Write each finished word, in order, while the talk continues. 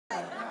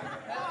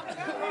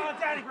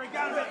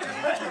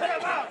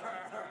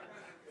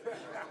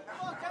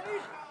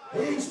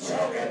He's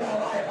choking the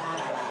life out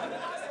of him.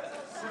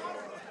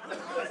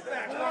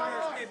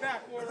 Get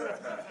back, order.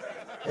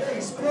 Hey,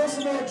 spill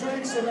some more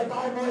drinks and then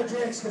buy more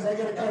drinks because I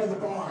get a cut of the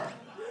bar.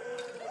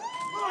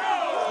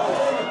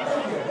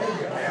 Thank you.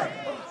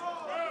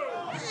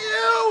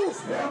 You!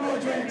 Spill more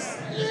drinks.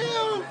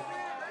 You!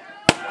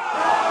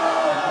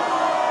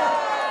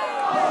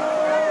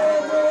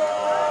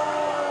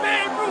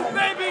 Babe Ruth,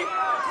 baby!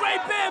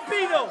 Great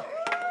Bambino!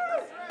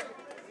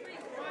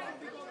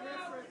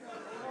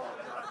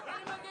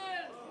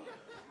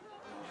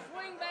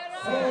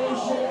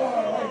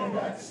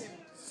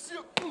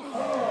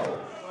 Oh,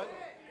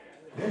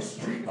 this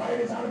street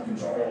fight is out of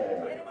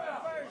control.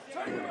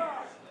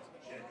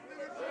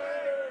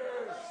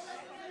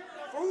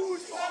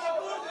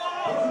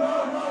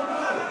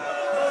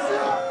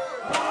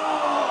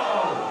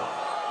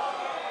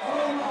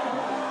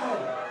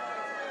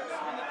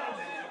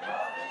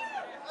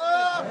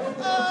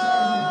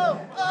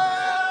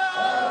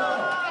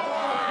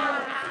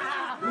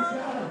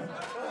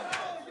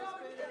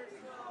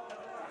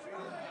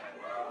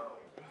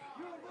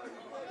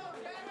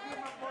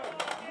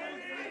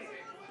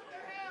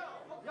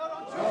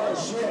 Oh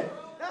shit!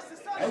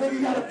 I think he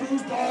got a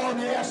foosball in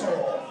the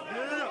asshole.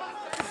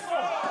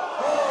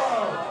 Oh!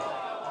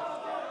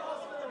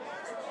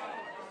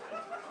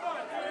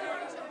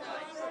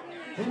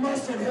 He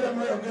must have hit him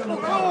real good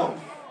with that one.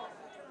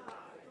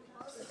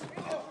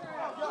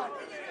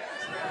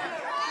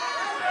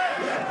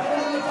 Yeah, put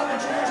him in the fucking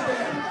trash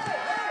bin.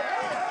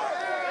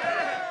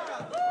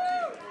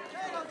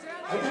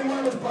 I think one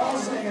of his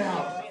balls is hanging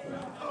out.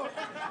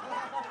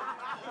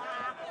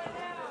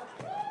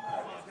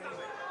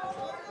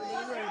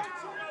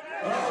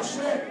 Oh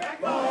shit!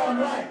 Line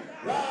right!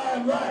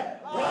 Line right!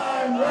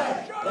 Line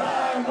right!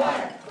 Line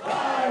right!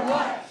 Line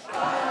right!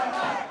 Line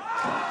right!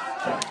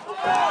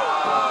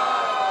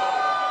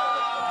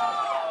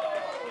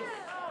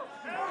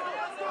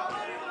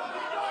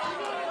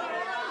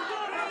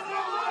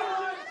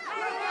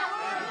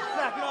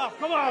 Back it off.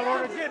 Come on,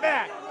 Order. Get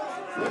back.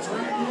 What's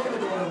Randy Order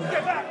doing in there?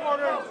 Get back,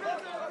 Order.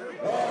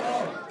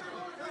 Oh,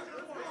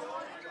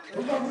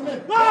 Who's going for me?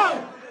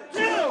 1, 2,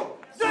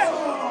 6,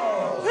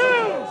 2.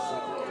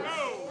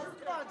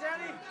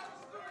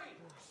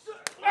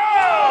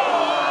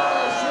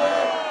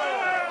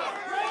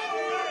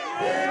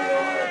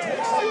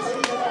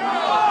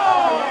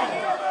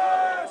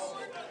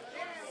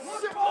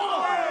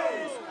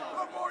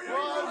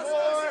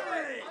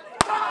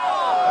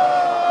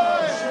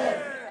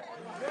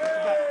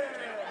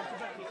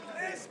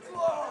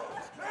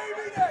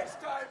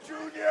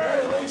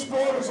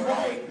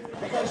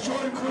 Because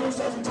Jordan Cruz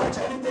doesn't touch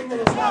anything that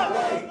is not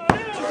white.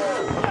 2,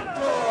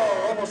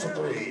 almost a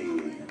 3.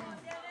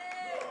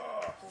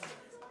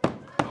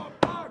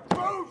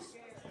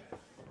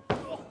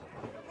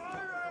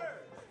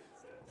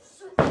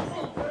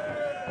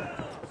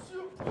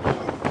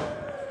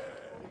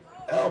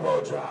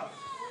 Elbow drop.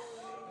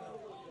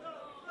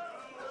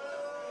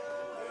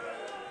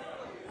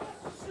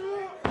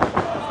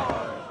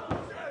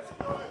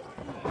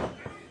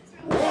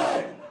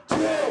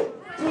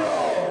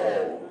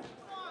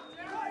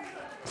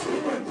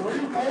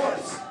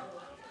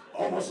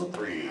 Almost a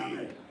 3.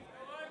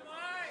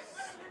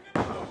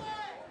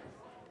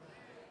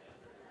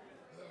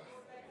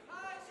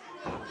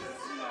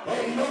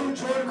 Hey, you know who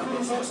Jordan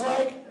Cruz looks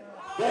like?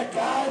 That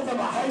guy from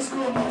a High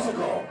School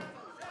Musical.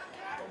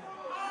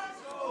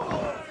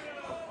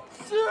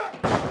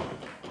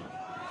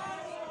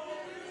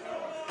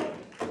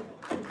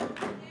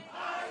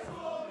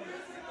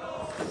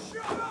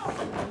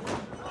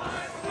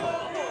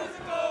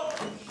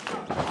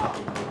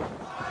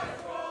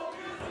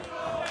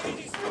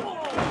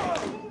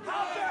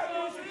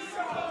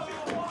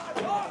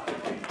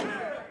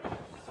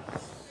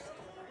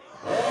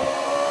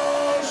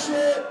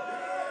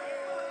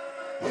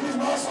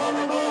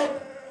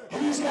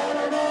 He's got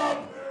him up.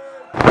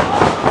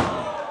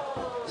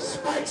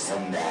 Spikes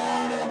him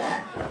down in the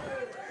back.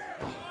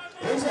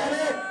 Is that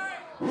it?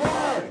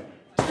 1,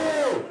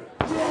 2,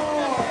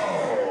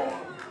 throw.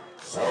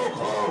 So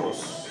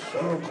close.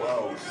 So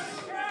close.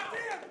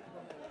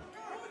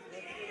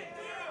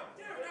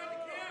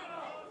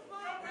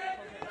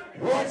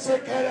 What's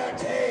it gonna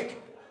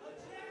take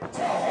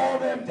to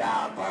hold him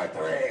down for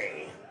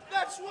 3?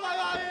 That's why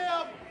I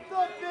am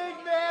the big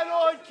man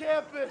on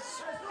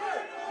campus.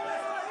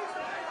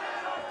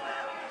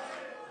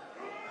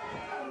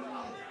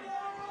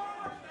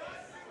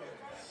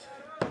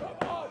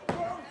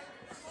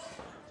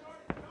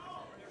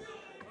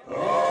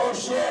 Oh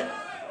shit!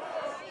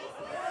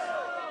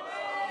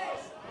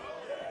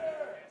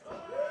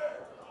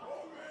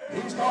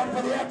 He's going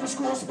for the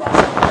after-school spot.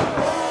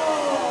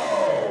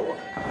 Whoa!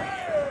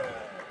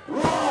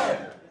 1,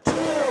 2,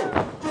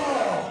 go!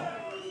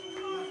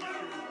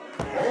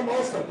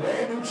 Almost a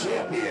brand new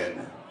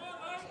champion.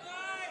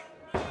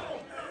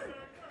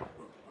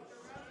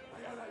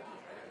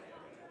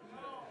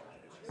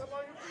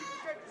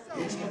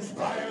 He's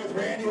conspiring with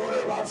Randy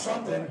Order about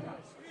something.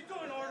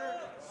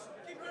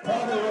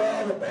 Probably where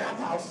all the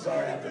bathhouses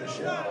are after the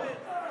show.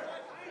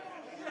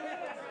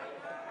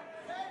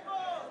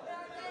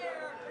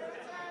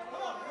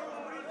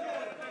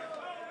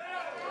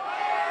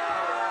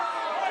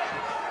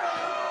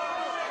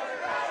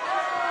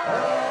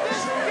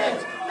 This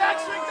kid's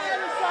next McMahon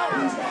is out.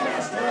 He's got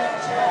a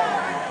stretch.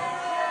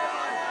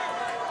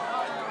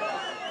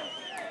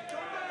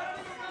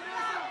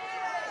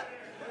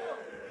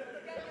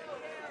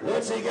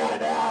 What's he got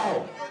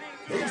now?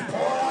 He's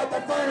pouring out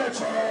the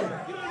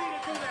furniture. You don't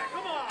need to do that.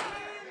 Come on.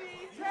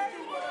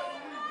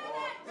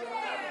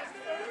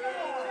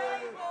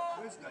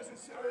 It's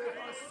necessary if I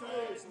say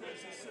it's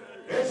necessary.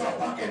 It's a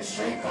fucking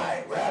street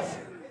fight, ref.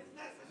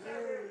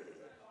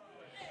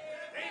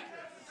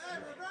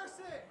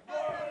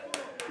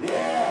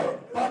 Yeah,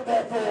 fuck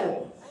that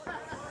fool.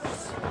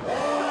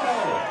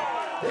 Oh,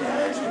 he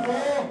heard you,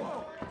 fool.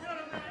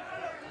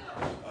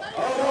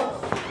 Oh, no.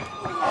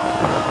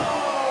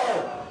 Oh,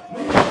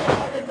 knee to the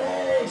fucking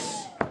face.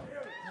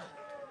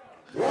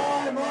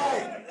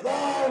 Limelight,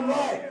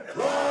 limelight,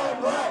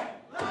 limelight.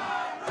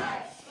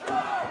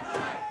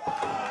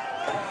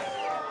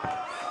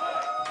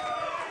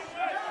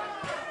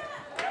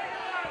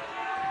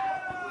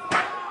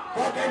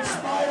 Fucking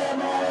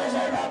Spider-Man is in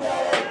the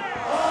building.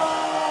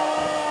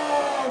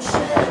 Oh,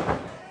 shit.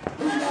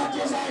 He knocked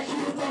his IQ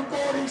from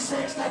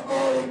 46 to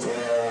 42.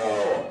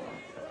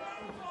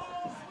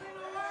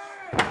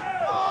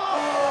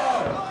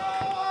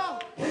 Oh,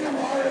 hit him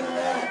harder than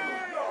that.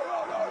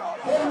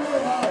 Hit him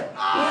really hard.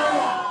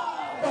 Yeah.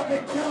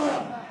 Fucking kill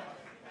him.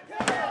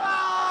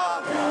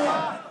 Kill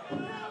him.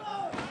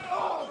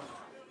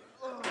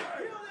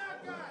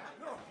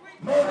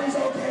 Murder's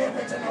okay if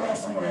it's in the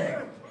wrestling ring.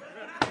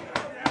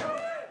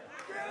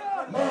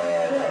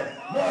 Murder,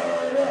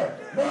 murder,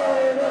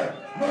 murder,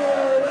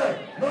 murder,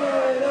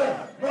 murder,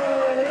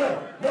 murder,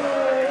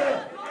 murder.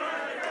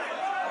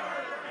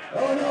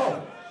 Oh no,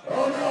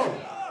 oh no.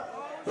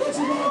 What's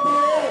he going for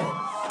here?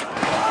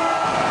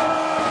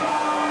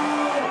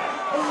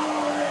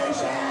 Holy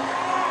shit!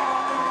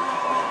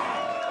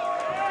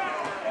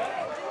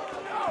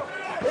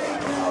 He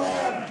killed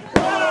him.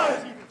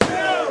 1, 2,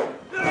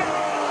 no!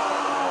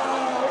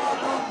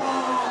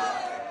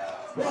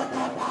 What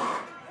the fuck?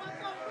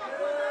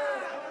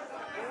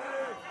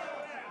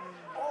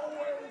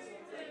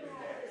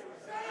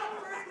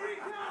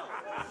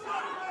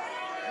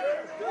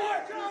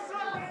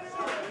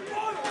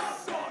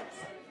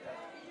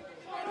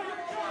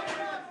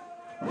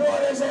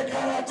 What is it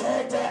gonna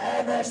take to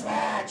end this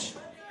match?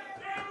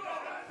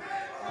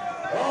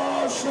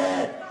 Oh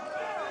shit!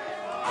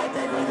 I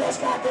think we just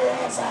got the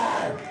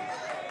answer.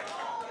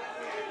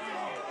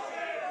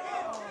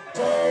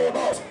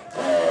 Tables,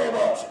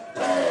 tables,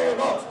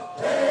 tables,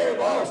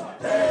 tables,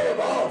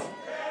 tables.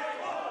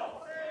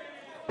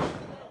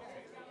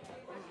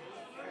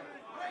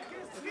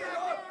 Get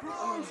up,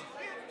 Cruz!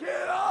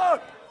 Get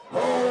up!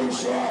 Holy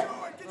shit!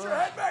 Get your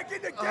head back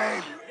in the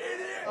game, you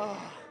idiot! Come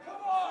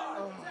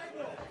on!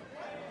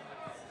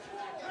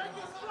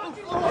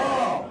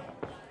 Oh!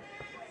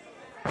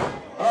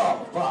 Oh,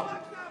 fuck.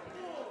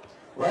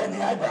 Right in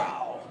the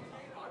eyebrow.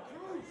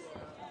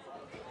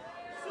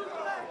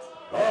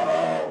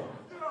 Uh-oh.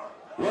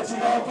 What's he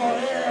going for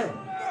here?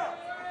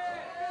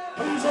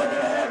 He's looking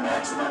to hit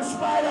maximum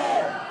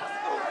spider.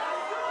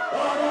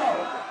 Oh, no.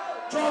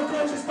 John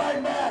Cruz is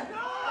fighting back.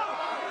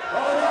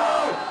 Oh, no.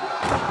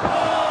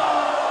 Oh!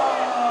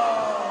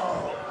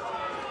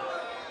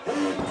 He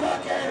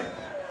took it.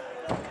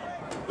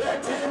 The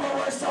table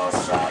was so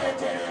strong it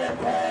didn't even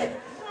break.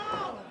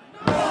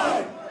 1,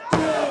 2,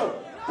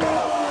 3.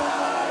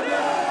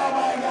 Oh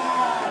my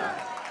god!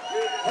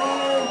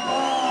 Holy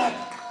fuck!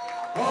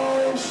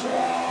 Holy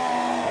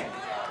shit!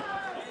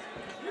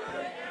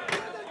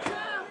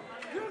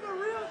 You're the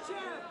real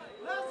champ!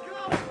 Let's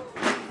go!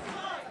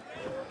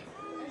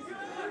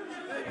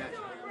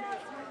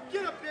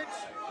 Get up, bitch!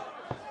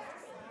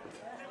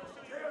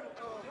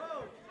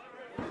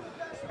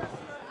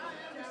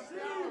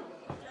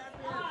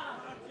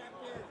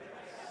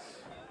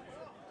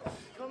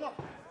 Come on!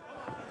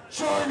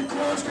 Jordan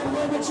Cruz can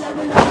win the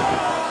championship.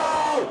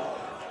 No!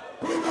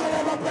 We might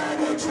have a brand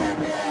new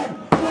champion.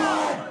 1,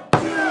 2,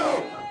 3.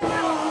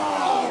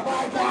 Oh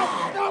my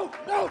god! No!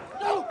 No!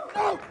 No!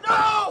 No!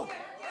 No!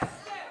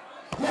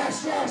 Yes,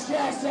 yes,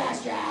 yes,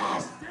 yes,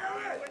 yes!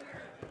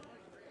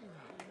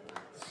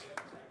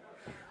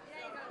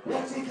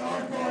 What's he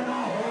going for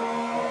now?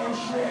 Oh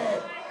shit!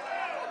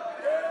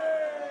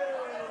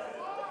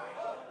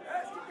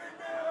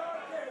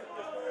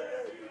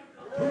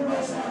 He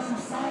must have some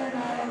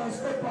cyanide on those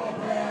football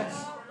pads.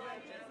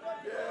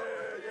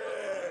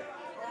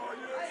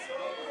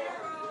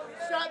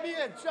 Shot me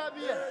in! Shot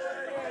me in!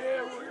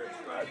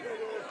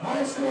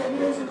 High school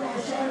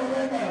musical, Shine in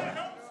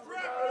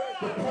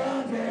the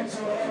prom dance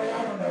or whatever,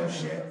 I don't know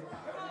shit.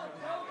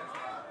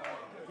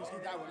 Just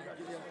get that one. You gotta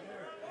get the other.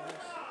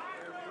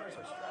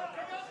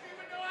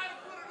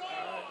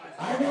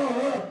 I know,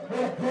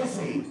 what a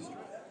pussy.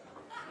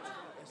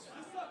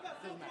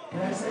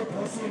 Can I say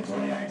pussy in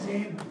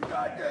 2019? You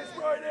got this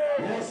right here!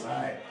 Yes,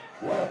 right.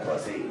 What a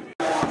pussy.